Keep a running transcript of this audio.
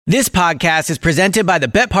This podcast is presented by the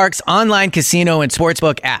BetParx online casino and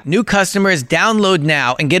sportsbook app. New customers download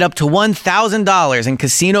now and get up to $1,000 in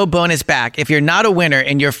casino bonus back if you're not a winner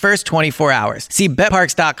in your first 24 hours. See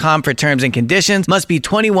BetParx.com for terms and conditions. Must be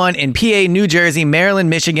 21 in PA, New Jersey, Maryland,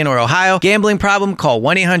 Michigan, or Ohio. Gambling problem? Call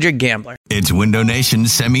 1-800-GAMBLER. It's Window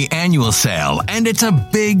Nation's semi-annual sale, and it's a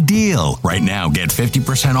big deal. Right now, get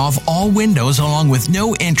 50% off all windows along with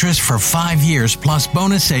no interest for 5 years plus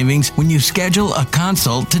bonus savings when you schedule a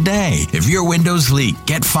consult today. If your windows leak,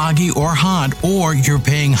 get foggy or hot, or you're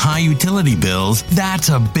paying high utility bills, that's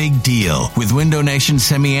a big deal. With Window Nation's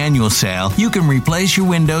semi-annual sale, you can replace your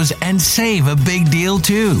windows and save a big deal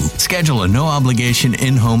too. Schedule a no-obligation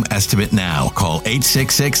in-home estimate now. Call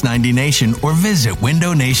 866-90NATION or visit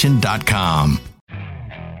windownation.com.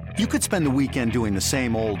 You could spend the weekend doing the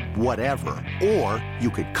same old whatever, or you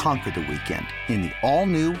could conquer the weekend in the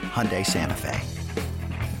all-new Hyundai Santa Fe.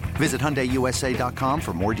 Visit HyundaiUSA.com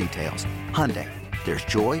for more details. Hyundai, there's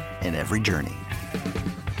joy in every journey.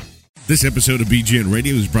 This episode of BGN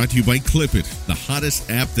Radio is brought to you by Clip It, the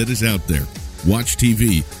hottest app that is out there. Watch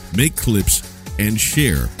TV, make clips, and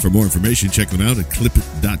share. For more information, check them out at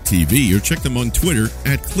clipit.tv or check them on Twitter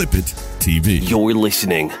at clipit.tv. You're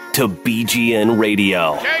listening to BGN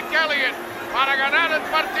Radio. Jake Elliott para ganar el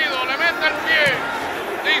partido, le mete el pie,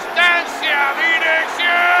 distancia,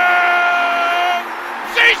 dirección.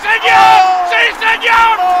 ¡Sí, señor! ¡Sí,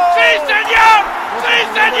 señor! ¡Sí, señor! ¡Sí,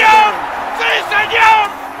 señor! ¡Sí, señor!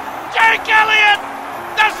 Jake Elliott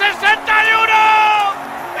de 61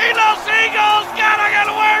 y los Eagles ganan el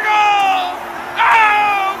juego.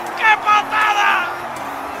 ¡Oh, qué patada!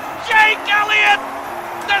 Jake Elliott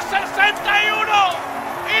de 61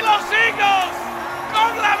 y los Eagles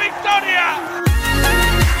con la victoria.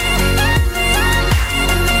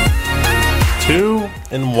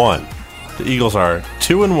 2-1. The Eagles are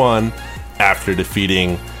 2-1 after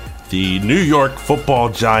defeating the New York Football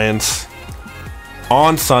Giants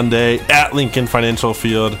on Sunday at Lincoln Financial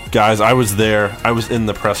Field. Guys, I was there. I was in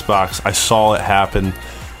the press box. I saw it happen.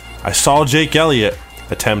 I saw Jake Elliott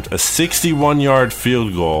attempt a 61-yard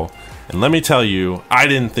field goal. And let me tell you, I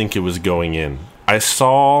didn't think it was going in. I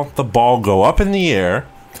saw the ball go up in the air,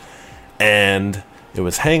 and it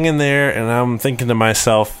was hanging there, and I'm thinking to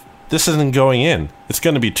myself, this isn't going in. It's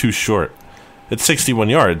going to be too short. It's 61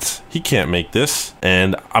 yards. He can't make this.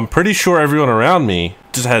 And I'm pretty sure everyone around me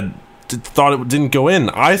just thought it didn't go in.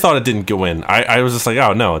 I thought it didn't go in. I was just like,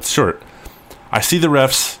 oh, no, it's short. I see the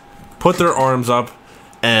refs put their arms up,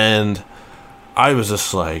 and I was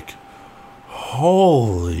just like,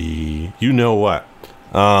 holy, you know what?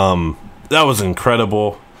 That was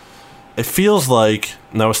incredible. It feels like,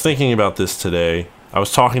 and I was thinking about this today, I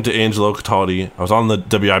was talking to Angelo Cataldi. I was on the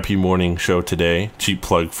WIP morning show today, cheap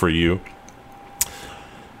plug for you.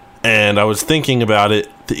 And I was thinking about it.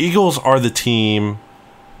 The Eagles are the team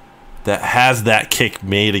that has that kick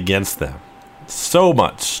made against them so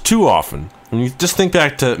much, too often. When you just think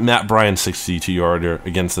back to Matt Bryant's 62-yarder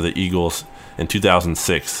against the Eagles in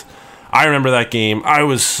 2006. I remember that game. I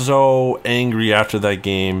was so angry after that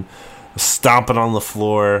game, stomping on the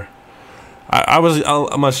floor. I was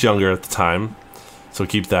much younger at the time, so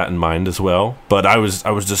keep that in mind as well. But I was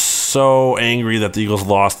just so angry that the Eagles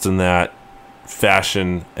lost in that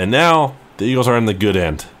fashion, and now the Eagles are in the good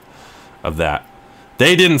end of that.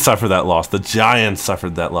 They didn't suffer that loss. The Giants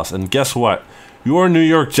suffered that loss. And guess what? Your New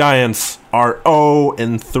York Giants are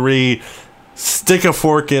 0-3. Stick a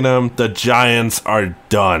fork in them. The Giants are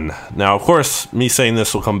done. Now, of course, me saying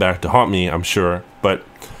this will come back to haunt me, I'm sure. But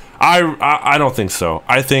I don't think so.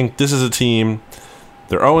 I think this is a team,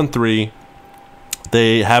 they're 0-3.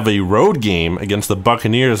 They have a road game against the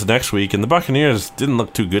Buccaneers next week, and the Buccaneers didn't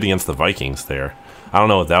look too good against the Vikings there. I don't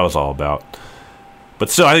know what that was all about. But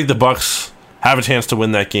still, I think the Bucs have a chance to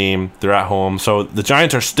win that game. They're at home. So the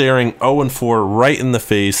Giants are staring 0-4 right in the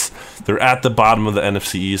face. They're at the bottom of the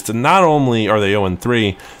NFC East. And not only are they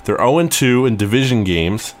 0-3, they're 0-2 in division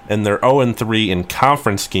games, and they're 0-3 in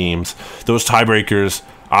conference games. Those tiebreakers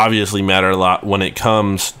obviously matter a lot when it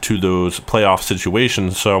comes to those playoff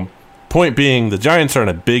situations. So point being, the Giants are in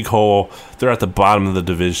a big hole. They're at the bottom of the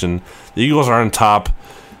division. The Eagles are on top.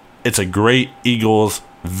 It's a great Eagles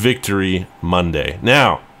victory Monday.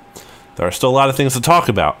 Now, there are still a lot of things to talk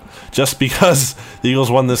about. Just because the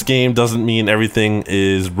Eagles won this game doesn't mean everything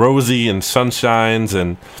is rosy and sunshines.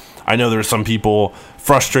 And I know there are some people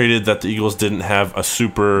frustrated that the Eagles didn't have a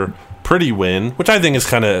super pretty win, which I think is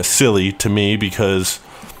kind of silly to me because,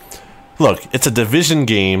 look, it's a division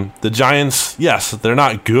game. The Giants, yes, they're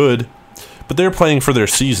not good, but they're playing for their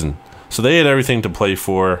season. So they had everything to play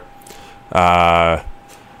for. I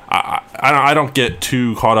I don't get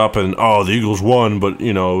too caught up in, the Eagles won, but,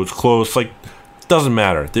 it's close. Like, it doesn't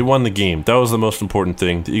matter. They won the game. That was the most important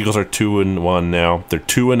thing. The Eagles are 2-1 now. They're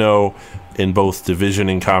 2-0 in both division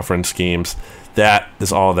and conference games. That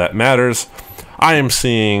is all that matters. I am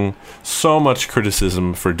seeing so much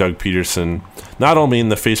criticism for Doug Peterson, not only in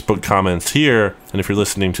the Facebook comments here, and if you're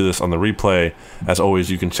listening to this on the replay, as always,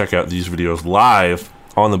 you can check out these videos live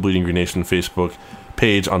on the Bleeding Green Nation Facebook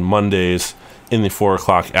page on Mondays in the 4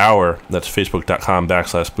 o'clock hour. That's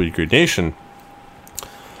facebook.com/Bleeding Green Nation.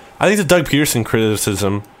 I think the Doug Peterson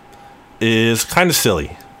criticism is kind of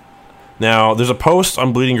silly. Now, there's a post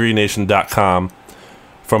on bleedinggreennation.com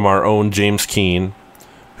from our own James Keene,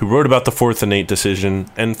 who wrote about the 4th and 8 decision.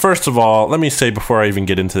 And first of all, let me say before I even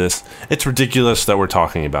get into this, it's ridiculous that we're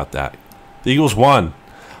talking about that. The Eagles won.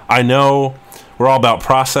 I know we're all about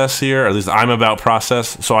process here, or at least I'm about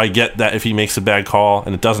process, so I get that if he makes a bad call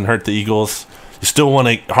and it doesn't hurt the Eagles, you still want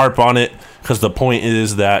to harp on it because the point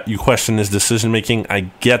is that you question his decision-making. I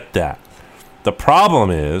get that. The problem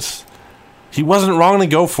is he wasn't wrong to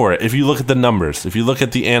go for it. If you look at the numbers, if you look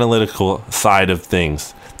at the analytical side of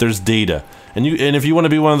things, there's data. And if you want to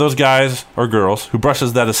be one of those guys or girls who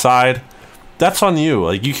brushes that aside, that's on you.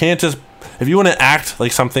 Like, you can't just, if you want to act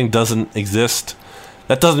like something doesn't exist,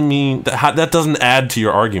 that doesn't mean that doesn't add to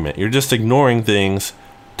your argument. You're just ignoring things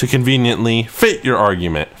to conveniently fit your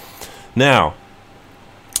argument. Now,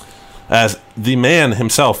 as the man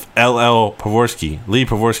himself, Lee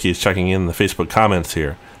Pavorsky is checking in the Facebook comments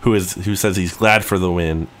here, who says he's glad for the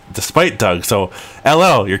win despite Doug. So,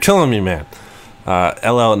 LL, you're killing me, man.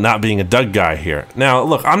 LL not being a Doug guy here. Now,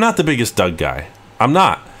 look, I'm not the biggest Doug guy. I'm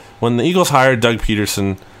not. When the Eagles hired Doug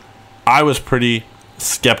Peterson, I was pretty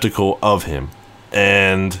skeptical of him.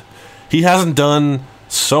 And he hasn't done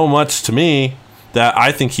so much to me that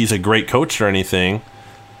I think he's a great coach or anything.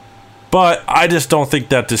 But I just don't think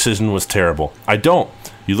that decision was terrible. I don't.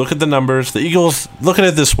 You look at the numbers. The Eagles, look at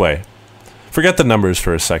it this way. Forget the numbers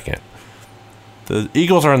for a second. The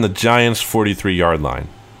Eagles are on the Giants' 43-yard line.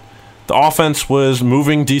 The offense was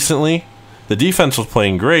moving decently. The defense was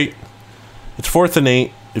playing great. It's 4th and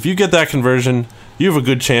 8. If you get that conversion, you have a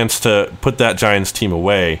good chance to put that Giants team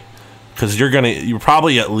away because you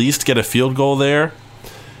probably at least get a field goal there,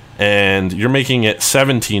 and you're making it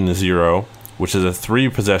 17-0, which is a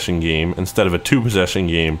 3-possession game instead of a 2-possession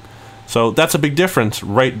game. So that's a big difference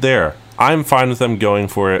right there. I'm fine with them going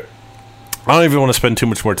for it. I don't even want to spend too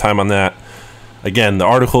much more time on that. Again, the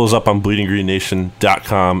article is up on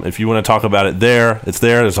bleedinggreennation.com. If you want to talk about it there, it's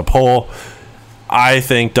there. There's a poll. I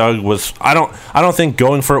think Doug was... I don't think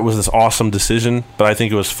going for it was this awesome decision, but I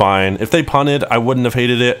think it was fine. If they punted, I wouldn't have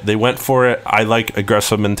hated it. They went for it. I like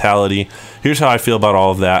aggressive mentality. Here's how I feel about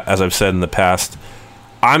all of that, as I've said in the past.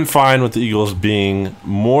 I'm fine with the Eagles being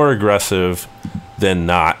more aggressive than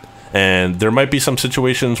not. And there might be some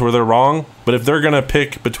situations where they're wrong, but if they're going to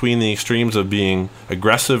pick between the extremes of being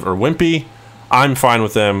aggressive or wimpy, I'm fine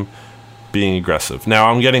with them being aggressive. Now,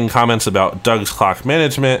 I'm getting comments about Doug's clock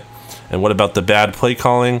management and what about the bad play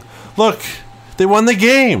calling. Look, they won the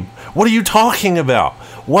game. What are you talking about?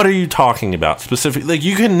 What are you talking about? Specifically, like,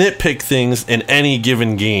 you can nitpick things in any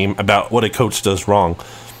given game about what a coach does wrong.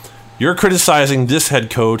 You're criticizing this head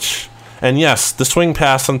coach, and yes, the swing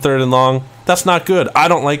pass on 3rd and long, that's not good. I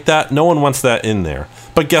don't like that. No one wants that in there.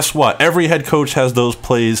 But guess what? Every head coach has those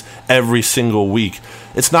plays every single week.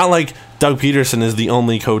 It's not like Doug Peterson is the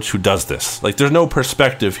only coach who does this. Like, there's no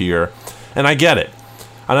perspective here, and I get it.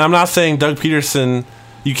 And I'm not saying Doug Peterson,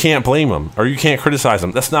 you can't blame him or you can't criticize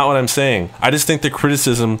him. That's not what I'm saying. I just think the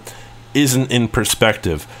criticism isn't in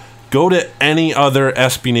perspective. Go to any other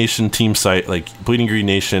SB Nation team site, like Bleeding Green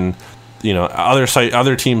Nation,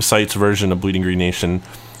 other team sites version of Bleeding Green Nation.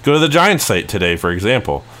 Go to the Giants site today, for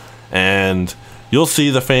example, and you'll see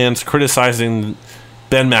the fans criticizing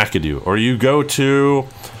Ben McAdoo. Or you go to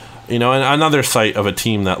another site of a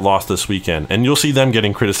team that lost this weekend, and you'll see them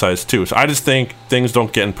getting criticized too. So I just think things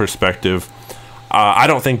don't get in perspective. I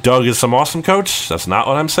don't think Doug is some awesome coach. That's not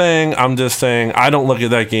what I'm saying. I'm just saying I don't look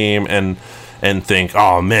at that game and think,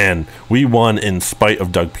 oh man, we won in spite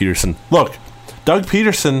of Doug Peterson. Look, Doug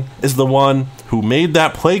Peterson is the one who made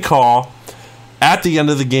that play call at the end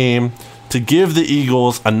of the game to give the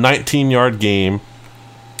Eagles a 19-yard gain,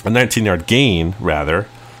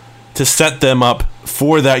 to set them up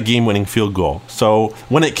for that game-winning field goal. So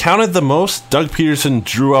when it counted the most, Doug Peterson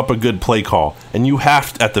drew up a good play call, and you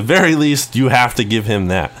have to, at the very least, you have to give him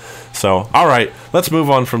that. So, all right, let's move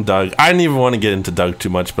on from Doug. I didn't even want to get into Doug too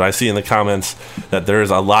much, but I see in the comments that there is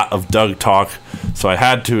a lot of Doug talk, so I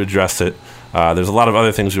had to address it. There's a lot of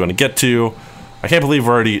other things we want to get to. I can't believe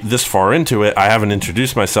we're already this far into it. I haven't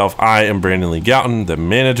introduced myself. I am Brandon Lee Gouton, the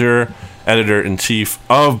manager, editor-in-chief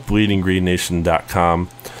of BleedingGreenNation.com.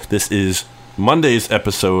 This is Monday's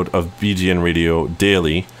episode of BGN Radio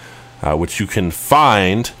Daily, which you can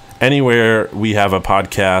find anywhere we have a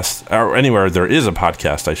podcast, or anywhere there is a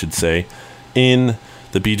podcast, I should say, in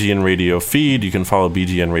the BGN Radio feed. You can follow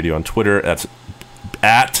BGN Radio on Twitter. That's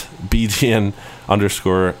at BGN_radio.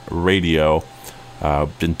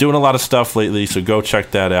 Been doing a lot of stuff lately, so go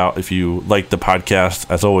check that out if you like the podcast.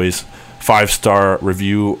 As always, 5-star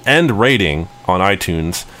review and rating on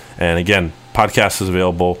iTunes. And again, podcast is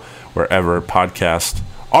available wherever podcasts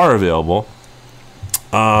are available.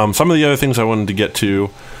 Some of the other things I wanted to get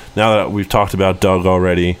to, now that we've talked about Doug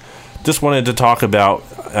already, just wanted to talk about,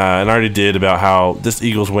 and I already did, about how this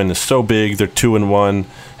Eagles win is so big. They're 2-1.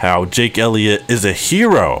 How Jake Elliott is a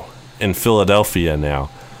hero in Philadelphia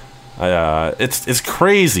now. It's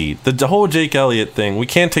crazy. The whole Jake Elliott thing, we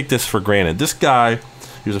can't take this for granted. This guy,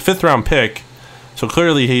 he was a 5th-round pick, so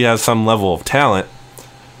clearly he has some level of talent.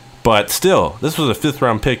 But still, this was a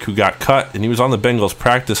 5th-round pick who got cut, and he was on the Bengals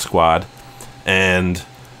practice squad. And,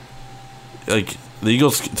 like, the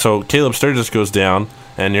Eagles, so Caleb Sturgis goes down,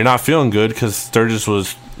 and you're not feeling good because Sturgis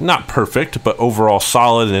was not perfect, but overall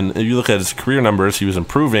solid. And if you look at his career numbers, he was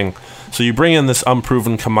improving. So you bring in this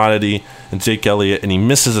unproven commodity and Jake Elliott, and he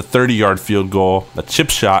misses a 30-yard field goal, a chip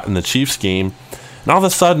shot in the Chiefs game. And all of a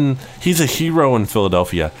sudden, he's a hero in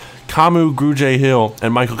Philadelphia. Kamu Grugier-Hill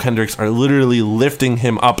and Michael Kendricks are literally lifting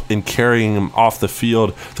him up and carrying him off the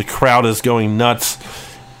field. The crowd is going nuts.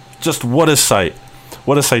 Just what a sight.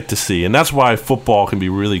 What a sight to see. And that's why football can be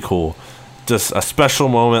really cool. Just a special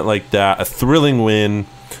moment like that, a thrilling win.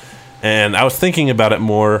 And I was thinking about it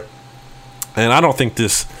more, and I don't think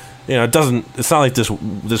this, it's not like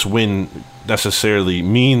this win necessarily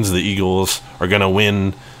means the Eagles are going to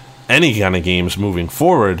win any kind of games moving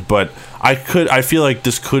forward, but I feel like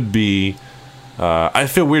this could be, I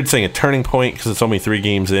feel weird saying a turning point because it's only 3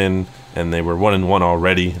 games in, and they were 1-1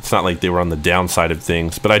 already. It's not like they were on the downside of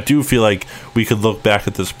things, but I do feel like we could look back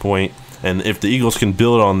at this point, and if the Eagles can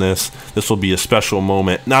build on this, this will be a special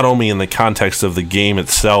moment, not only in the context of the game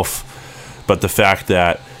itself, but the fact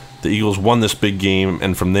that the Eagles won this big game,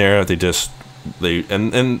 and from there and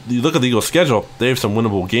you look at the Eagles' schedule, they have some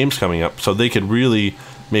winnable games coming up, so they could really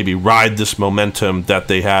maybe ride this momentum that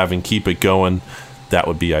they have and keep it going. That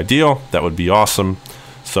would be ideal. That would be awesome.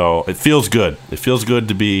 So it feels good. It feels good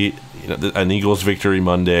to be an Eagles victory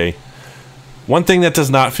Monday. One thing that does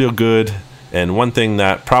not feel good, and one thing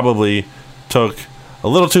that probably took a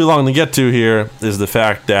little too long to get to here, is the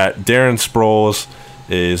fact that Darren Sproles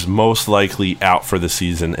is most likely out for the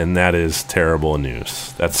season, and that is terrible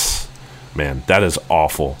news. That is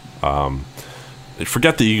awful.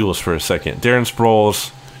 Forget the Eagles for a second. Darren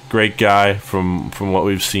Sproles, great guy from what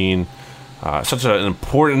we've seen. Such an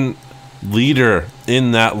important leader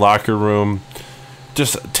in that locker room.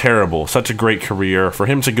 Just terrible. Such a great career. For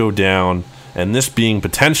him to go down, and this being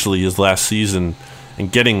potentially his last season,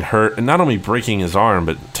 and getting hurt, and not only breaking his arm,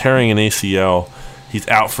 but tearing an ACL. He's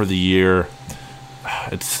out for the year.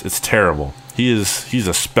 It's terrible. He's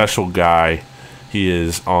a special guy. He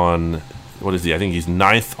is on, what is he? I think he's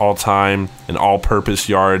 9th all-time in all-purpose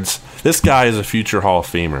yards. This guy is a future Hall of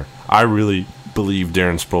Famer. I really believe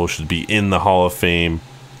Darren Sproles should be in the Hall of Fame.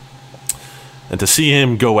 And to see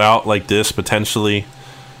him go out like this, potentially,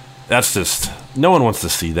 that's just, no one wants to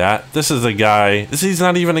see that. This is a guy, he's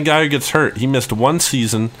not even a guy who gets hurt. He missed 1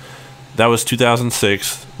 season. That was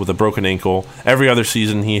 2006 with a broken ankle. Every other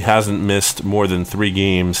season, he hasn't missed more than 3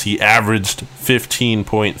 games. He averaged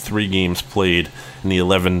 15.3 games played in the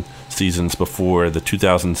 11 seasons before the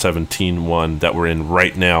 2017 one that we're in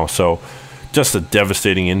right now. So just a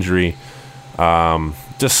devastating injury.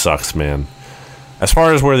 Just sucks, man. As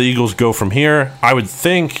far as where the Eagles go from here, I would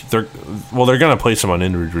think they're going to place him on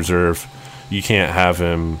injured reserve. You can't have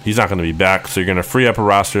him. He's not going to be back, so you're going to free up a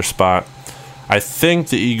roster spot. I think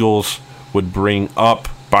the Eagles would bring up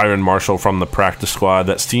Byron Marshall from the practice squad.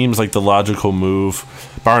 That seems like the logical move.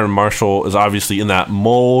 Byron Marshall is obviously in that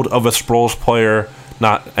mold of a Sproles player,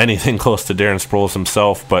 not anything close to Darren Sproles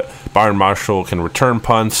himself, but Byron Marshall can return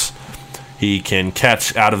punts. He can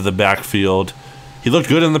catch out of the backfield. He looked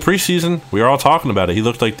good in the preseason. We were all talking about it. He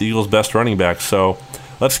looked like the Eagles' best running back. So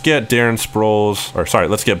let's get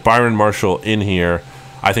let's get Byron Marshall in here.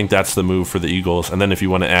 I think that's the move for the Eagles. And then if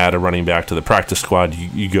you want to add a running back to the practice squad,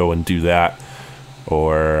 you go and do that,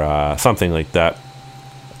 or something like that.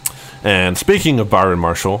 And speaking of Byron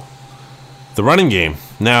Marshall, the running game.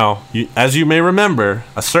 Now, as you may remember,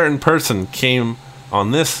 a certain person came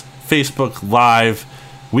on this Facebook Live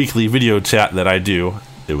weekly video chat that I do.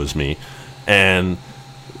 It was me. and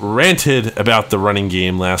ranted about the running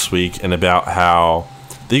game last week and about how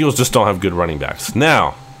the Eagles just don't have good running backs.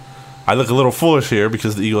 Now, I look a little foolish here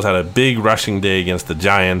because the Eagles had a big rushing day against the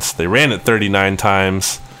Giants. They ran it 39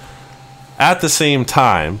 times. At the same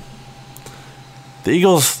time, the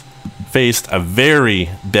Eagles faced a very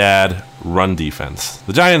bad run defense.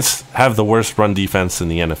 The Giants have the worst run defense in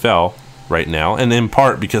the NFL right now, and in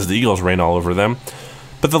part because the Eagles ran all over them.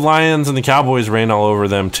 But the Lions and the Cowboys ran all over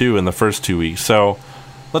them too in the first 2 weeks. So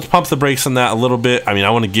let's pump the brakes on that a little bit. I mean,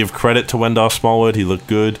 I want to give credit to Wendell Smallwood. He looked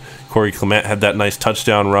good. Corey Clement had that nice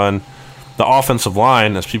touchdown run. The offensive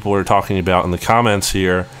line, as people were talking about in the comments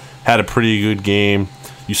here, had a pretty good game.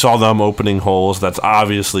 You saw them opening holes. That's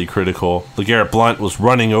obviously critical. LeGarrette Blount was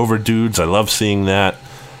running over dudes. I love seeing that.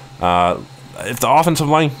 If the offensive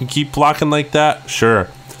line can keep blocking like that, sure,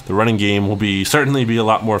 the running game will certainly be a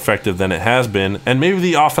lot more effective than it has been. And maybe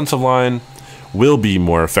the offensive line will be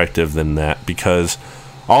more effective than that because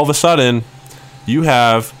all of a sudden you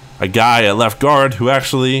have a guy at left guard who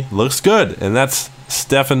actually looks good, and that's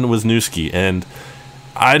Stefan Wisniewski. And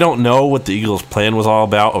I don't know what the Eagles' plan was all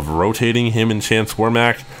about of rotating him and Chance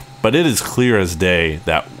Warmack, but it is clear as day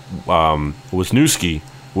that Wisniewski,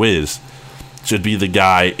 Wiz, should be the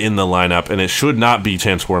guy in the lineup, and it should not be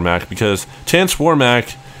Chance Warmack because Chance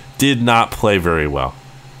Warmack did not play very well.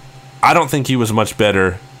 I don't think he was much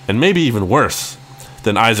better, and maybe even worse,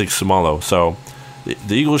 than Isaac Seumalo. So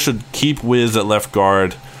the Eagles should keep Wiz at left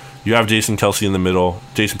guard. You have Jason Kelce in the middle,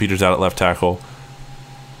 Jason Peters out at left tackle,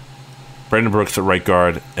 Brandon Brooks at right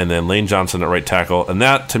guard, and then Lane Johnson at right tackle. And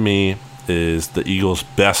that, to me, is the Eagles'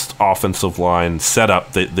 best offensive line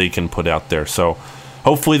setup that they can put out there. So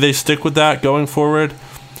hopefully they stick with that going forward.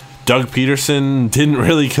 Doug Peterson didn't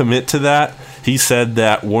really commit to that. He said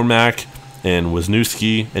that Warmack and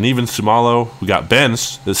Wisniewski and even Seumalo, who got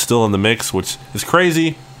benched, is still in the mix, which is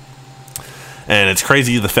crazy. And it's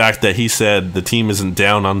crazy the fact that he said the team isn't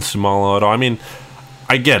down on Seumalo at all. I mean,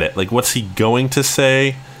 I get it. Like, what's he going to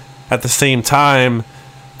say? At the same time,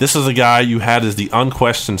 this is a guy you had as the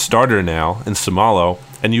unquestioned starter now in Seumalo,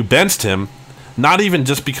 and you benched him, not even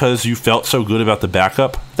just because you felt so good about the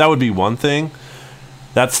backup. That would be one thing.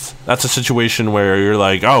 That's a situation where you're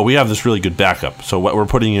like, oh, we have this really good backup, so what we're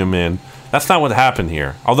putting him in. That's not what happened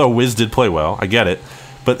here. Although Wiz did play well, I get it.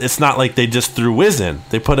 But it's not like they just threw Wiz in.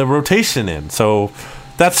 They put a rotation in. So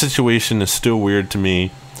that situation is still weird to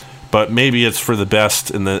me. But maybe it's for the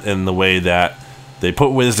best in the way that they put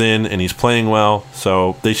Wiz in and he's playing well.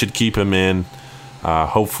 So they should keep him in.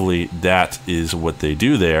 Hopefully that is what they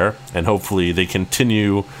do there. And hopefully they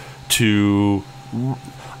continue to...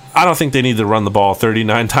 I don't think they need to run the ball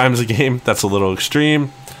 39 times a game. That's a little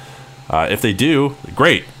extreme. If they do,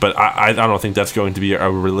 great. But I don't think that's going to be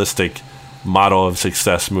a realistic model of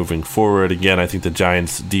success moving forward. Again, I think the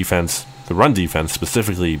Giants' defense, the run defense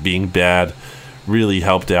specifically, being bad, really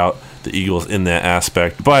helped out the Eagles in that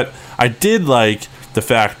aspect. But I did like the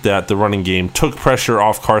fact that the running game took pressure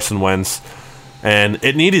off Carson Wentz, and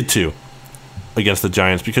it needed to against the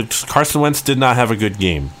Giants because Carson Wentz did not have a good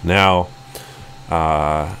game. Now,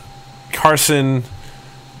 Carson,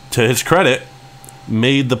 to his credit,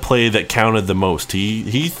 made the play that counted the most.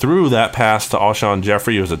 He threw that pass to Alshon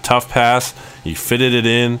Jeffrey. It was a tough pass. He fitted it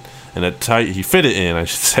in in a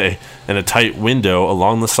tight window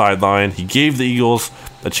along the sideline. He gave the Eagles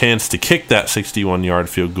a chance to kick that 61-yard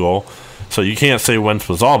field goal. So you can't say Wentz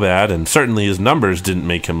was all bad, and certainly his numbers didn't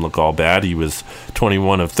make him look all bad. He was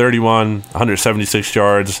 21 of 31, 176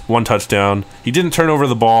 yards, 1 touchdown. He didn't turn over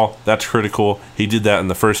the ball. That's critical. He did that in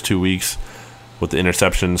the first 2 weeks with the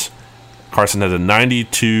interceptions. Carson had a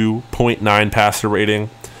 92.9 passer rating.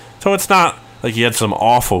 So it's not like he had some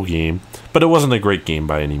awful game, but it wasn't a great game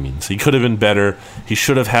by any means. He could have been better. He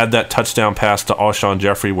should have had that touchdown pass to Alshon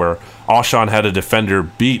Jeffrey where Alshon had a defender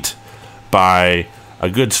beat by a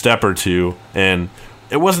good step or two, and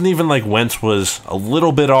it wasn't even like Wentz was a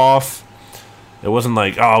little bit off. It wasn't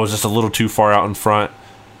like, oh, it was just a little too far out in front.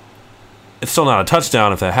 It's still not a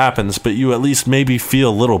touchdown if that happens, but you at least maybe feel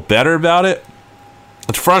a little better about it.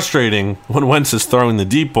 It's frustrating when Wentz is throwing the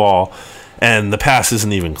deep ball and the pass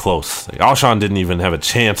isn't even close. Like, Alshon didn't even have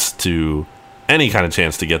any kind of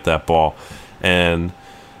chance to get that ball. And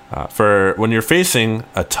for when you're facing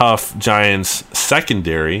a tough Giants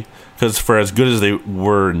secondary, because for as good as they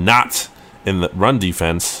were not in the run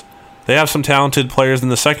defense, they have some talented players in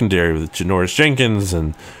the secondary with Janoris Jenkins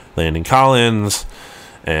and Landon Collins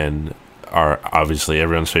and are obviously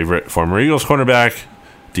everyone's favorite former Eagles cornerback,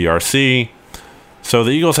 DRC. So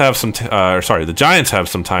the Eagles have the Giants have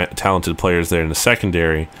some talented players there in the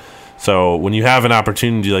secondary. So when you have an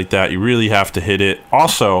opportunity like that, you really have to hit it.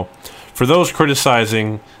 Also, for those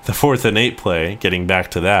criticizing the 4th and 8 play, getting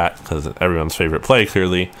back to that, because everyone's favorite play,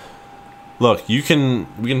 clearly, look, we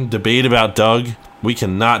can debate about Doug. We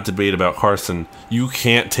cannot debate about Carson. You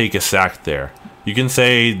can't take a sack there. You can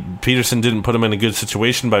say Peterson didn't put him in a good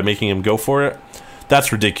situation by making him go for it.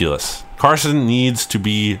 That's ridiculous. Carson needs to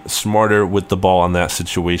be smarter with the ball in that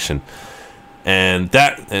situation. And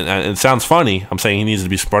it sounds funny, I'm saying he needs to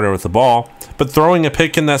be smarter with the ball, but throwing a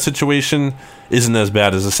pick in that situation isn't as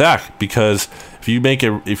bad as a sack, because if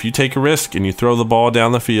you take a risk and you throw the ball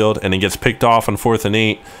down the field and it gets picked off on 4th and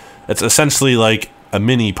 8, it's essentially like a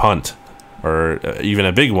mini punt, or even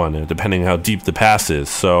a big one, depending how deep the pass is.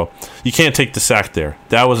 So you can't take the sack there.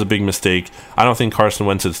 That was a big mistake. I don't think Carson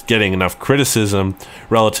Wentz is getting enough criticism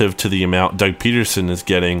relative to the amount Doug Peterson is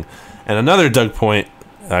getting. And another Doug point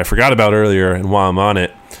I forgot about earlier, and while I'm on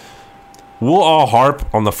it, we'll all harp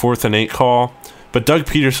on the 4th and 8 call, but Doug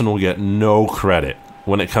Peterson will get no credit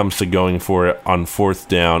when it comes to going for it on 4th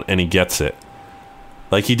down, and he gets it.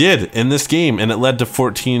 Like he did in this game, and it led to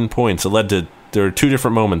 14 points. There were 2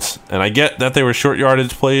 different moments, and I get that they were short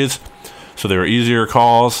yardage plays, so they were easier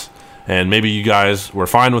calls, and maybe you guys were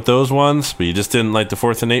fine with those ones, but you just didn't like the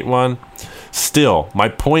 4th and 8 one. Still, my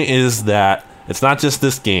point is that it's not just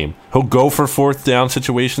this game. He'll go for 4th down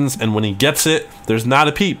situations, and when he gets it, there's not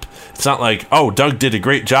a peep. It's not like, oh, Doug did a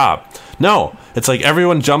great job. No, it's like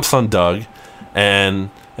everyone jumps on Doug, and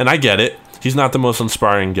I get it. He's not the most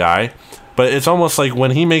inspiring guy, but it's almost like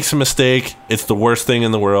when he makes a mistake, it's the worst thing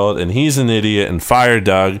in the world, and he's an idiot, and fire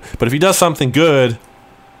Doug. But if he does something good,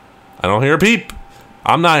 I don't hear a peep.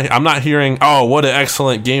 I'm not hearing, oh, what an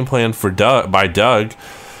excellent game plan by Doug.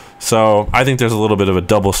 So I think there's a little bit of a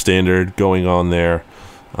double standard going on there.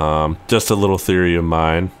 Just a little theory of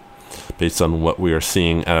mine based on what we are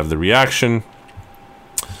seeing out of the reaction.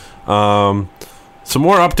 Some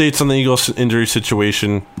more updates on the Eagles injury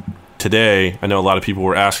situation today. I know a lot of people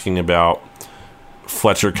were asking about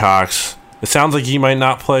Fletcher Cox. It sounds like he might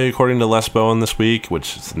not play according to Les Bowen this week,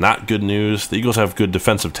 which is not good news. The Eagles have good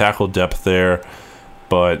defensive tackle depth there,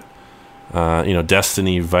 but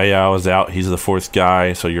Destiny Vayao is out. He's the 4th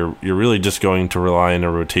guy, so you're really just going to rely on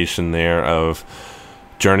a rotation there of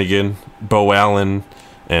Jernigan, Bo Allen,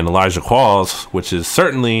 and Elijah Qualls, which is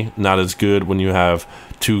certainly not as good when you have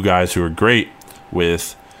 2 guys who are great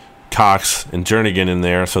with Cox and Jernigan in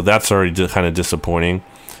there. So that's already kind of disappointing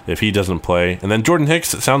if he doesn't play. And then Jordan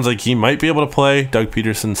Hicks, it sounds like he might be able to play. Doug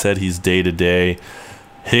Peterson said he's day-to-day.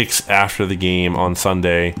 Hicks, after the game on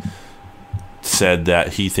Sunday, said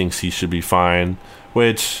that he thinks he should be fine,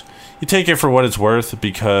 which you take it for what it's worth,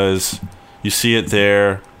 because you see it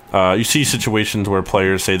there. You see situations where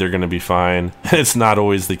players say they're going to be fine. It's not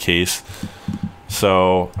always the case.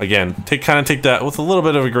 So again, take that with a little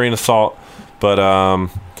bit of a grain of salt. But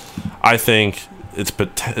I think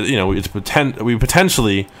we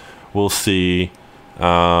potentially will see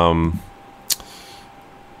Jordan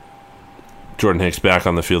Hicks back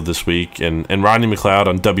on the field this week, and Rodney McLeod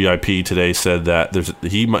on WIP today said that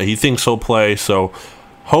he thinks he'll play. So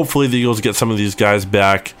hopefully the Eagles get some of these guys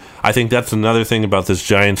back. I think that's another thing about this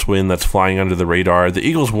Giants win that's flying under the radar. The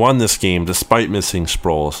Eagles won this game despite missing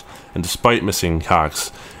Sproles, and despite missing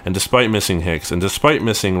Cox, and despite missing Hicks, and despite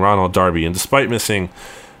missing Ronald Darby, and despite missing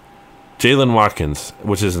Jalen Watkins,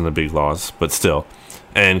 which isn't a big loss, but still,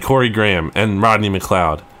 and Corey Graham, and Rodney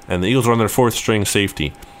McLeod, and the Eagles were on their 4th string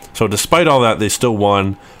safety. So despite all that, they still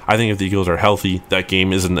won. I think if the Eagles are healthy, that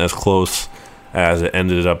game isn't as close as it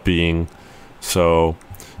ended up being. So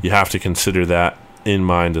you have to consider that in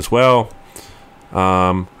mind as well.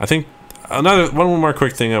 I think one more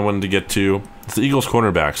quick thing I wanted to get to is the Eagles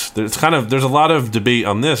cornerbacks. There's a lot of debate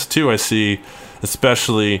on this too, I see,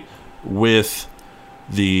 especially with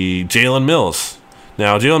the Jalen Mills.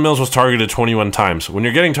 Now, Jalen Mills was targeted 21 times. When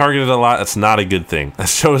you're getting targeted a lot, that's not a good thing. That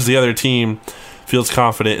shows the other team feels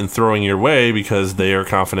confident in throwing your way because they are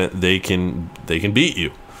confident they can beat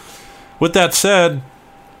you. With that said,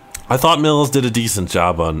 I thought Mills did a decent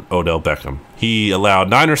job on Odell Beckham. He allowed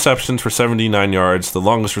 9 receptions for 79 yards. The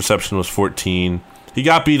longest reception was 14. He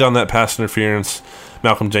got beat on that pass interference.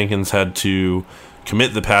 Malcolm Jenkins had to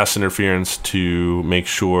commit the pass interference to make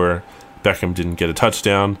sure Beckham didn't get a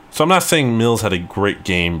touchdown. So I'm not saying Mills had a great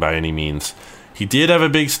game by any means. He did have a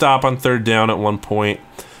big stop on 3rd down at one point,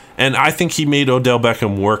 and I think he made Odell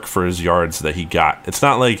Beckham work for his yards that he got. It's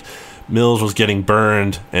not like Mills was getting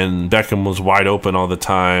burned and Beckham was wide open all the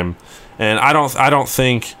time. And I don't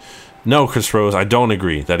think, no, Chris Rose, I don't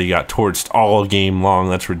agree that he got torched all game long.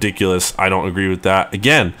 That's ridiculous. I don't agree with that.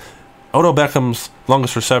 Again, Odell Beckham's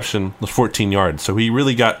longest reception was 14 yards, so he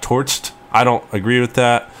really got torched. I don't agree with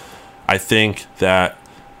that. I think that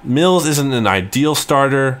Mills isn't an ideal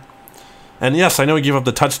starter, And yes, I know he gave up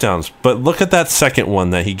the touchdowns, but look at that second one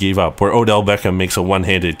that he gave up where Odell Beckham makes a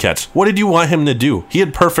one-handed catch. What did you want him to do? He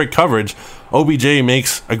had perfect coverage. OBJ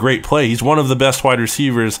makes a great play. He's one of the best wide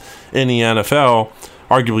receivers in the NFL,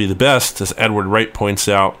 arguably the best, as Edward Wright points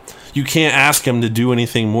out. You can't ask him to do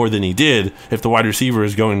anything more than he did if the wide receiver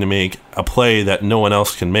is going to make a play that no one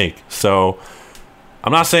else can make. So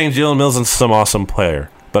I'm not saying Jalen Mills is some awesome player,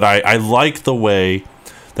 but I like the way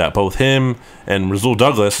that both him and Rasul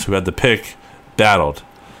Douglas, who had the pick, battled.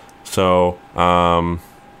 So, I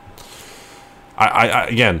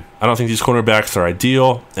don't think these cornerbacks are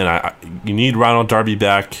ideal, and you need Ronald Darby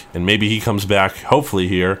back, and maybe he comes back, hopefully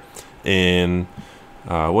here, in,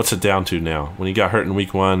 what's it down to now? When he got hurt in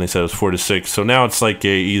week 1, they said it was 4 to 6. So now it's like a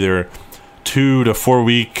either 2 to 4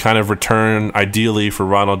 week kind of return, ideally for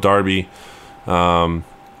Ronald Darby.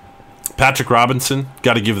 Patrick Robinson,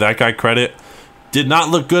 got to give that guy credit. Did not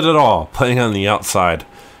look good at all playing on the outside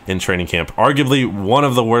in training camp. Arguably one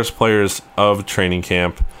of the worst players of training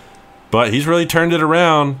camp. But he's really turned it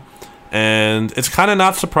around. And it's kind of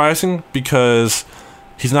not surprising because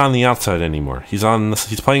he's not on the outside anymore. He's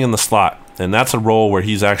playing in the slot. And that's a role where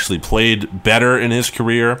he's actually played better in his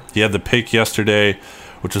career. He had the pick yesterday,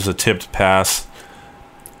 which was a tipped pass.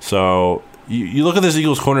 So you look at this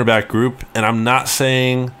Eagles cornerback group, and I'm not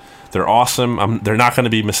saying they're awesome. They're not going to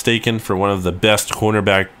be mistaken for one of the best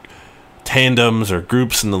cornerback tandems or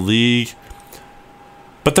groups in the league.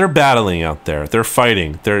 But they're battling out there. They're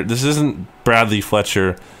fighting. This isn't Bradley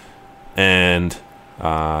Fletcher and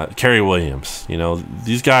Kerry Williams. You know,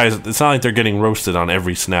 these guys, it's not like they're getting roasted on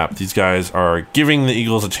every snap. These guys are giving the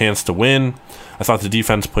Eagles a chance to win. I thought the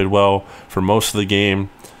defense played well for most of the game.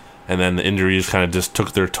 And then the injuries kind of just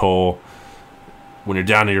took their toll. When you're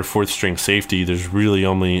down to your fourth string safety, there's really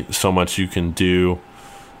only so much you can do.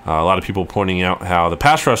 A lot of people pointing out how the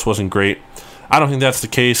pass rush wasn't great. I don't think that's the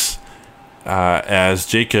case. As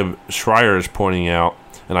Jacob Schreier is pointing out,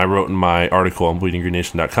 and I wrote in my article on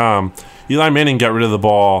BleedingGreenNation.com, Eli Manning got rid of the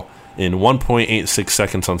ball in 1.86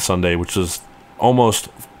 seconds on Sunday, which was almost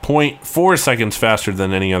 0.4 seconds faster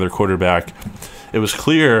than any other quarterback. It was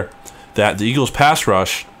clear that the Eagles' pass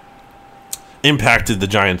rush impacted the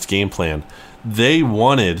Giants' game plan. They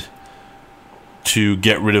wanted to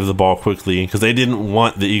get rid of the ball quickly because they didn't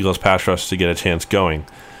want the Eagles' pass rush to get a chance going.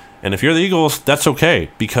 And if you're the Eagles, that's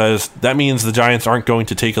okay because that means the Giants aren't going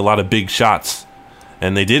to take a lot of big shots.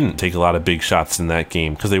 And they didn't take a lot of big shots in that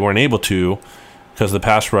game because they weren't able to because the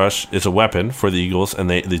pass rush is a weapon for the Eagles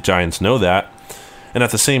and the Giants know that. And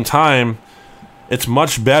at the same time, it's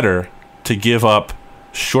much better to give up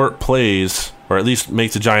short plays or at least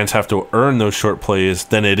make the Giants have to earn those short plays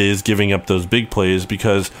than it is giving up those big plays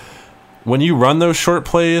because when you run those short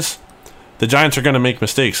plays, the Giants are going to make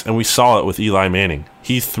mistakes, and we saw it with Eli Manning.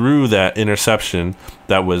 He threw that interception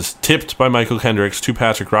that was tipped by Michael Kendricks to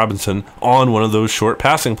Patrick Robinson on one of those short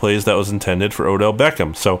passing plays that was intended for Odell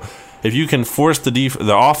Beckham. So if you can force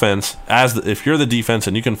the offense, if you're the defense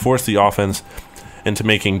and you can force the offense into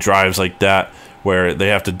making drives like that where they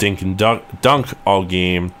have to dink and dunk all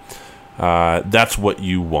game, that's what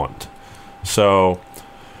you want. So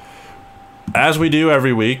as we do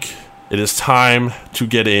every week, it is time to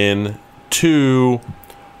get in to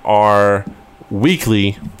our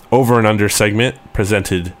weekly over and under segment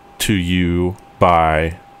presented to you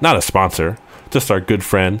by, not a sponsor, just our good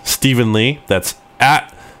friend Stephen Lee. That's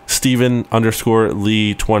at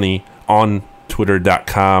Stephen_Lee20 on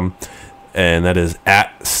Twitter.com, and that is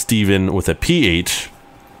at Stephen with a PH.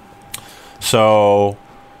 So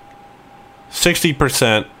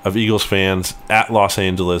 60% of Eagles fans at Los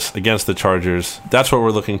Angeles against the Chargers. That's what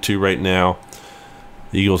we're looking to right now.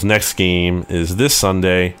 The Eagles' next game is this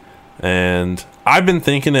Sunday, and I've been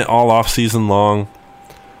thinking it all off season long.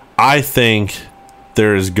 I think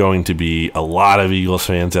there is going to be a lot of Eagles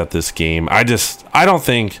fans at this game. I don't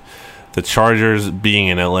think the Chargers being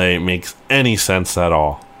in LA makes any sense at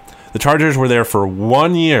all. The Chargers were there for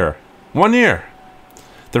 1 year. 1 year.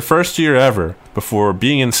 Their first year ever before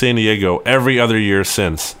being in San Diego every other year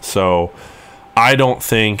since. So I don't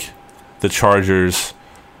think the Chargers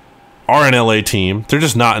are an LA team. They're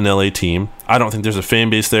just not an LA team. I don't think there's a fan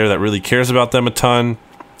base there that really cares about them a ton.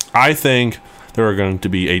 I think there are going to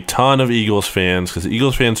be a ton of Eagles fans because the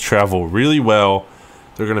Eagles fans travel really well.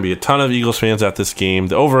 There are going to be a ton of Eagles fans at this game.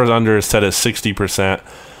 The over and under is set at 60%.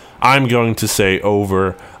 I'm going to say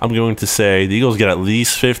over. I'm going to say the Eagles get at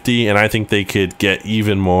least 50, and I think they could get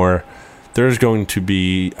even more. There's going to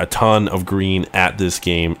be a ton of green at this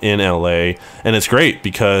game in LA, and it's great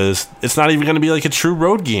because it's not even going to be like a true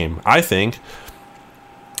road game, I think.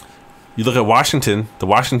 You look at Washington, the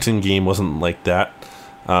Washington game wasn't like that.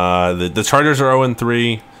 The Chargers are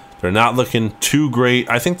 0-3. They're not looking too great.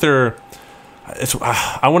 I think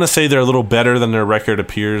I want to say they're a little better than their record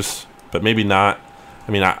appears, but maybe not.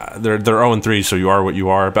 I mean, they're 0-3, so you are what you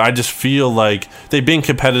are. But I just feel like they've been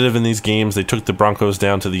competitive in these games. They took the Broncos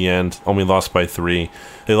down to the end, only lost by 3.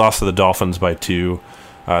 They lost to the Dolphins by 2.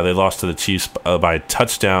 They lost to the Chiefs by a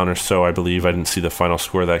touchdown or so, I believe. I didn't see the final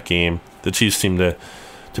score of that game. The Chiefs seemed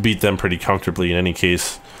to beat them pretty comfortably in any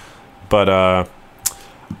case. But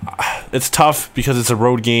it's tough because it's a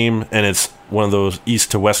road game, and it's one of those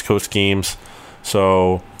East to West Coast games.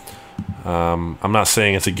 So I'm not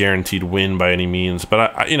saying it's a guaranteed win by any means,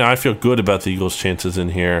 but I feel good about the Eagles' chances in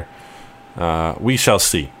here. We shall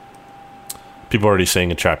see. People are already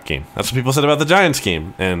saying a trap game. That's what people said about the Giants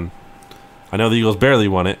game, and I know the Eagles barely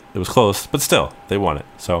won it. It was close, but still, they won it.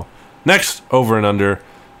 So next, over and under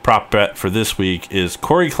prop bet for this week is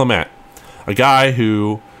Corey Clement, a guy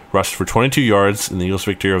who rushed for 22 yards in the Eagles'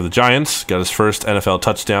 victory over the Giants, got his first NFL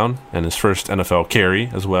touchdown and his first NFL carry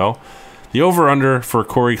as well. The over-under for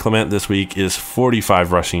Corey Clement this week is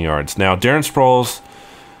 45 rushing yards. Now, Darren Sproles,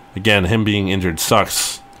 again, him being injured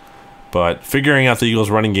sucks, but figuring out the Eagles'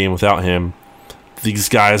 running game without him, these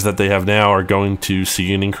guys that they have now are going to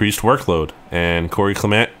see an increased workload, and Corey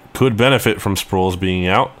Clement could benefit from Sproles being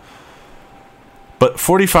out. But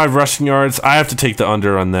 45 rushing yards, I have to take the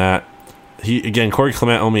under on that. Corey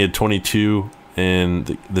Clement only had 22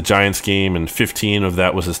 in the Giants game, and 15 of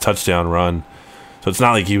that was his touchdown run. So it's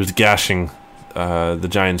not like he was gashing the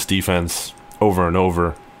Giants defense over and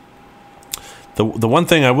over. The one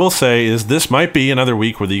thing I will say is this might be another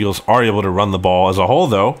week where the Eagles are able to run the ball as a whole,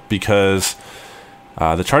 though, because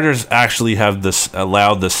the Chargers actually have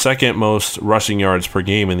allowed the second most rushing yards per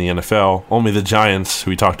game in the NFL. Only the Giants,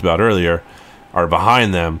 who we talked about earlier, are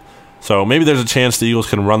behind them. So maybe there's a chance the Eagles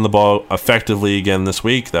can run the ball effectively again this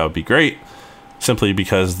week. That would be great, simply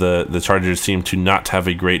because the Chargers seem to not have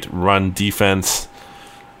a great run defense.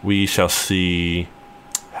 We shall see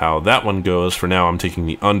how that one goes. For now, I'm taking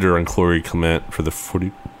the under on Corey Clement for the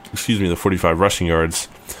 45 rushing yards.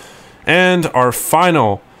 And our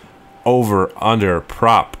final over-under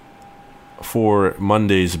prop for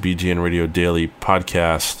Monday's BGN Radio Daily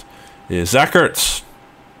podcast is Zach Ertz.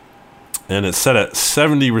 And it's set at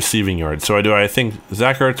 70 receiving yards. So I think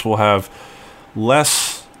Zach Ertz will have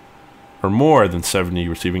less or more than 70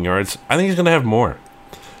 receiving yards. I think he's going to have more.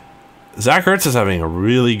 Zach Ertz is having a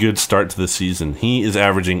really good start to the season. He is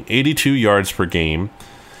averaging 82 yards per game.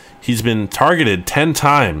 He's been targeted 10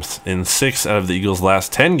 times in 6 out of the Eagles'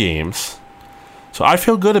 last 10 games. So I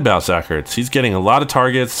feel good about Zach Ertz. He's getting a lot of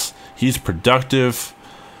targets. He's productive.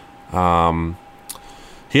 He had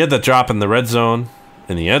that drop in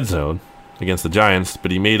the end zone against the Giants,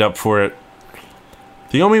 but he made up for it.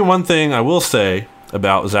 The only one thing I will say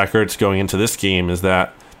about Zach Ertz going into this game is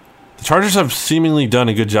that the Chargers have seemingly done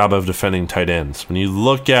a good job of defending tight ends. When you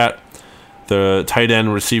look at the tight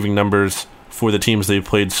end receiving numbers for the teams they've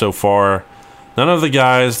played so far, none of the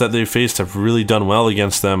guys that they've faced have really done well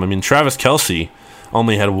against them. I mean, Travis Kelce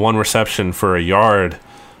only had 1 reception for a yard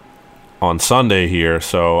on Sunday here,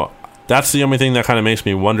 so that's the only thing that kind of makes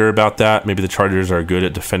me wonder about that. Maybe the Chargers are good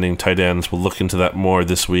at defending tight ends. We'll look into that more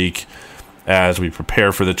this week as we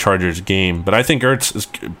prepare for the Chargers game. But I think Ertz is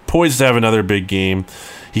poised to have another big game.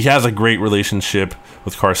 He has a great relationship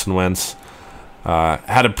with Carson Wentz.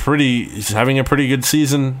 He's having a pretty good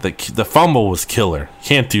season. The fumble was killer.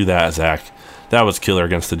 Can't do that, Zach. That was killer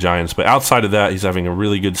against the Giants. But outside of that, he's having a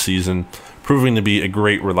really good season, proving to be a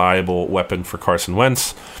great, reliable weapon for Carson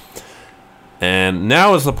Wentz. And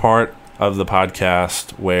now is the part of the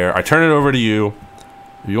podcast where I turn it over to you.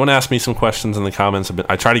 If you want to ask me some questions in the comments,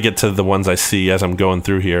 I try to get to the ones I see as I'm going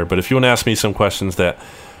through here. But if you want to ask me some questions that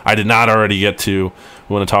I did not already get to,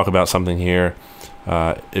 we want to talk about something here.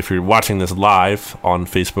 If you're watching this live on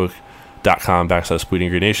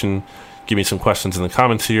Facebook.com/BleedingGreenNation, give me some questions in the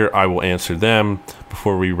comments here. I will answer them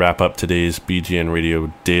before we wrap up today's BGN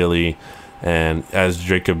Radio Daily. And as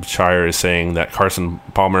Jacob Shire is saying, that Carson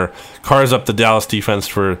Palmer cars up the Dallas defense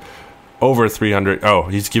for over 300. Oh,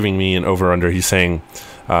 he's giving me an over-under. He's saying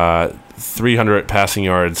 300 passing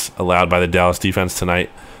yards allowed by the Dallas defense tonight.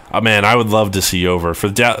 Man, I would love to see over. For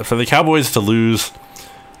the Cowboys to lose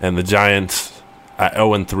and the Giants at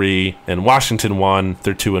 0-3 and Washington won,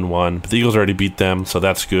 they're 2-1. But the Eagles already beat them, so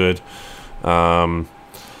that's good. Michael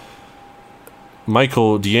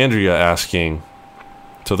DeAndrea asking,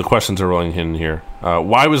 so the questions are rolling in here.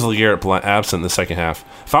 Why was LeGarrette Blount absent in the second half?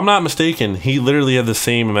 If I'm not mistaken, he literally had the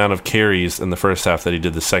same amount of carries in the first half that he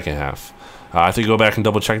did the second half. I have to go back and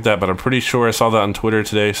double check that, but I'm pretty sure I saw that on Twitter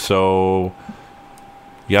today, so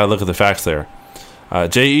you got to look at the facts there.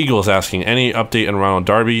 Jay Eagles asking, any update on Ronald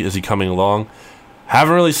Darby? Is he coming along?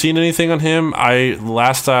 Haven't really seen anything on him.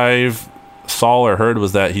 Last I've saw or heard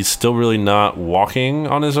was that he's still really not walking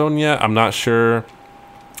on his own yet. I'm not sure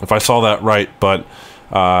if I saw that right, but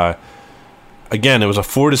again, it was a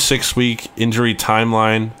 4 to 6 week injury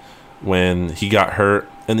timeline when he got hurt,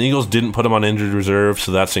 and the Eagles didn't put him on injured reserve,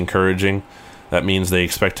 so that's encouraging. That means they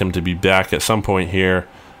expect him to be back at some point here.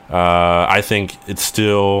 I think it's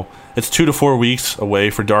 2 to 4 weeks away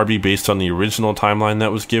for Darby based on the original timeline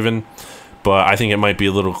that was given, but I think it might be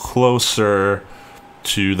a little closer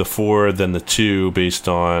to the 4 than the 2 based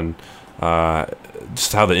on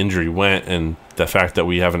just how the injury went and the fact that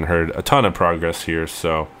we haven't heard a ton of progress here.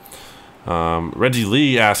 So Reggie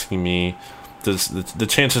Lee asking me, does the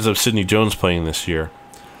chances of Sidney Jones playing this year?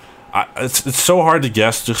 It's so hard to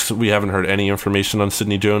guess just we haven't heard any information on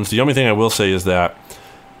Sidney Jones. The only thing I will say is that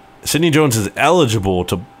Sidney Jones is eligible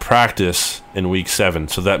to practice in Week 7,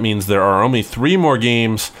 so that means there are only 3 more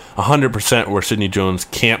games, 100% where Sidney Jones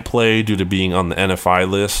can't play due to being on the NFI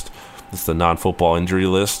list. It's the non-football injury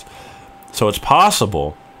list. So it's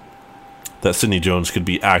possible that Sidney Jones could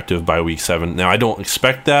be active by Week 7. Now, I don't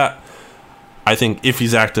expect that. I think if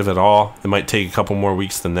he's active at all, it might take a couple more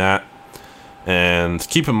weeks than that. And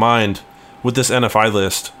keep in mind, with this NFI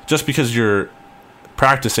list, just because you're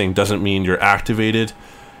practicing doesn't mean you're activated.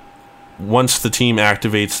 Once the team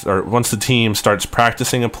activates, or once the team starts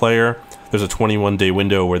practicing a player, there's a 21-day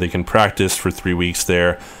window where they can practice for 3 weeks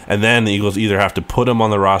there, and then the Eagles either have to put him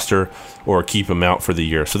on the roster or keep him out for the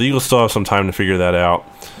year. So the Eagles still have some time to figure that out.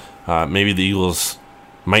 Maybe the Eagles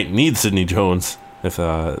might need Sidney Jones if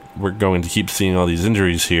we're going to keep seeing all these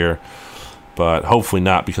injuries here, but hopefully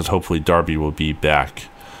not, because hopefully Darby will be back.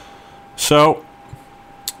 So,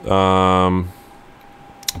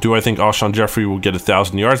 do I think Alshon Jeffrey will get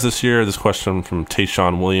 1,000 yards this year? This question from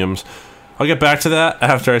Tayshawn Williams. I'll get back to that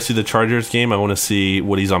after I see the Chargers game. I want to see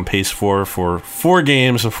what he's on pace for 4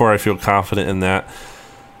 games before I feel confident in that.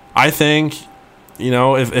 I think,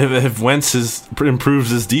 if Wentz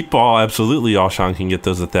improves his deep ball, absolutely Alshon can get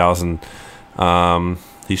those 1,000.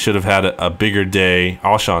 He should have had a bigger day,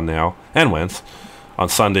 Alshon now, and Wentz, on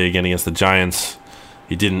Sunday again against the Giants.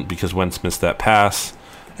 He didn't because Wentz missed that pass.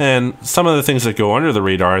 And some of the things that go under the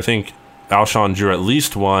radar, I think Alshon drew at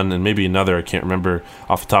least one and maybe another. I can't remember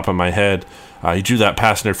off the top of my head. He drew that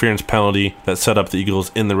pass interference penalty that set up the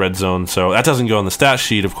Eagles in the red zone. So that doesn't go on the stat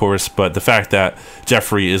sheet, of course, but the fact that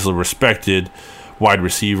Jeffrey is a respected wide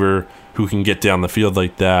receiver who can get down the field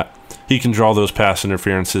like that, he can draw those pass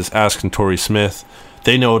interferences, as can Torrey Smith.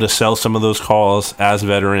 They know to sell some of those calls as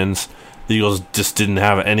veterans. The Eagles just didn't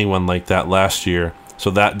have anyone like that last year. So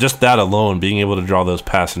that alone, being able to draw those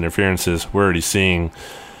pass interferences, we're already seeing,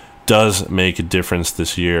 does make a difference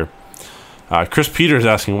this year. Chris Peters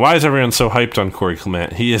asking, why is everyone so hyped on Corey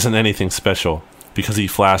Clement? He isn't anything special because he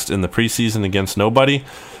flashed in the preseason against nobody.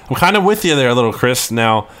 I'm kind of with you there, little Chris.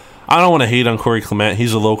 Now, I don't want to hate on Corey Clement.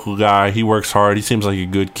 He's a local guy. He works hard. He seems like a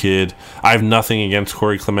good kid. I have nothing against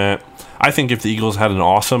Corey Clement. I think if the Eagles had an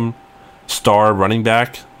awesome star running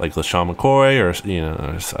back like LaShawn McCoy, or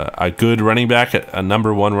a good running back, a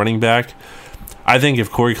number 1 running back, I think if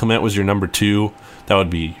Corey Clement was your number 2, that would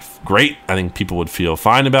be great. I think people would feel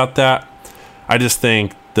fine about that. I just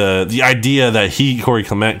think the idea that Corey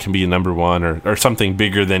Clement can be a number 1 or something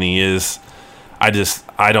bigger than he is, I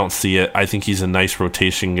don't see it. I think he's a nice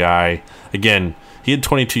rotation guy. Again, he had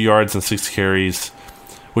 22 yards and 6 carries,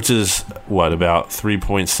 which is about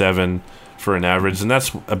 3.7 for an average, and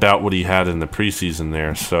that's about what he had in the preseason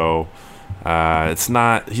there. So he's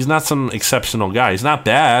not some exceptional guy. He's not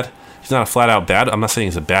bad. He's not a flat out bad. I'm not saying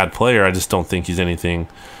he's a bad player. I just don't think he's anything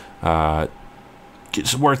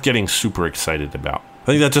it's worth getting super excited about. I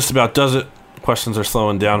think that just about does it. Questions are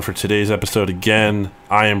slowing down for today's episode. Again,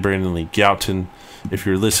 I am Brandon Lee Gouton. If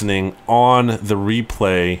you're listening on the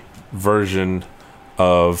replay version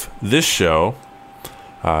of this show,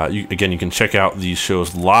 you can check out these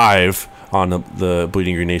shows live on the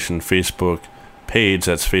Bleeding Green Nation Facebook page.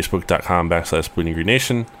 That's facebook.com/Bleeding Green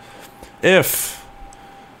Nation. If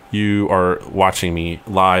you are watching me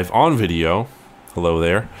live on video, hello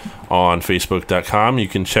there, on facebook.com, you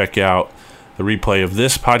can check out the replay of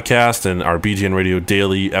this podcast and our BGN Radio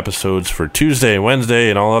daily episodes for Tuesday and Wednesday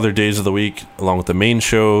and all other days of the week, along with the main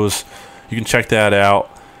shows. You can check that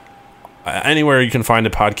out anywhere you can find a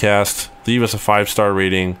podcast. Leave us a 5-star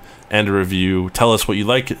rating and a review. Tell us what you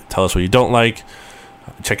like. Tell us what you don't like.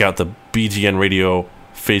 Check out the BGN Radio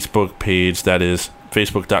Facebook page. That is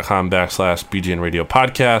facebook.com/BGN Radio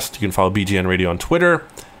Podcast. You can follow BGN Radio on Twitter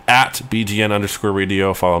at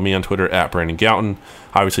BGN_radio. Follow me on Twitter at Brandon Gouton.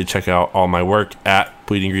 Obviously, check out all my work at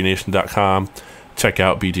bleedinggreennation.com. Check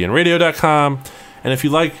out BGNradio.com. And if you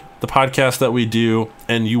like the podcast that we do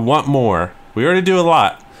and you want more, we already do a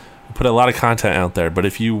lot. We put a lot of content out there. But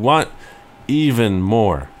if you want even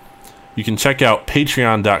more, you can check out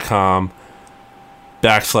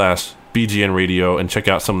patreon.com/BGN Radio and check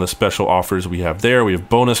out some of the special offers we have there. We have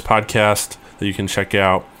bonus podcasts that you can check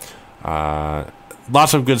out.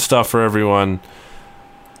 Lots of good stuff for everyone.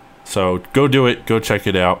 So go do it. Go check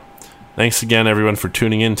it out. Thanks again, everyone, for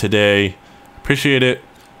tuning in today. Appreciate it.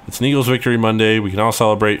 It's an Eagles Victory Monday. We can all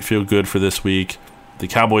celebrate, feel good for this week. The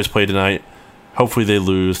Cowboys play tonight. Hopefully they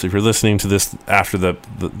lose. If you're listening to this after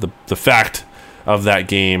the fact of that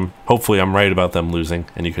game, hopefully I'm right about them losing,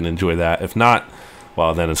 and you can enjoy that. If not,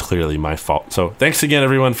 well, then it's clearly my fault. So thanks again,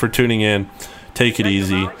 everyone, for tuning in. Take it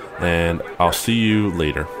easy, and I'll see you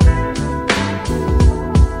later.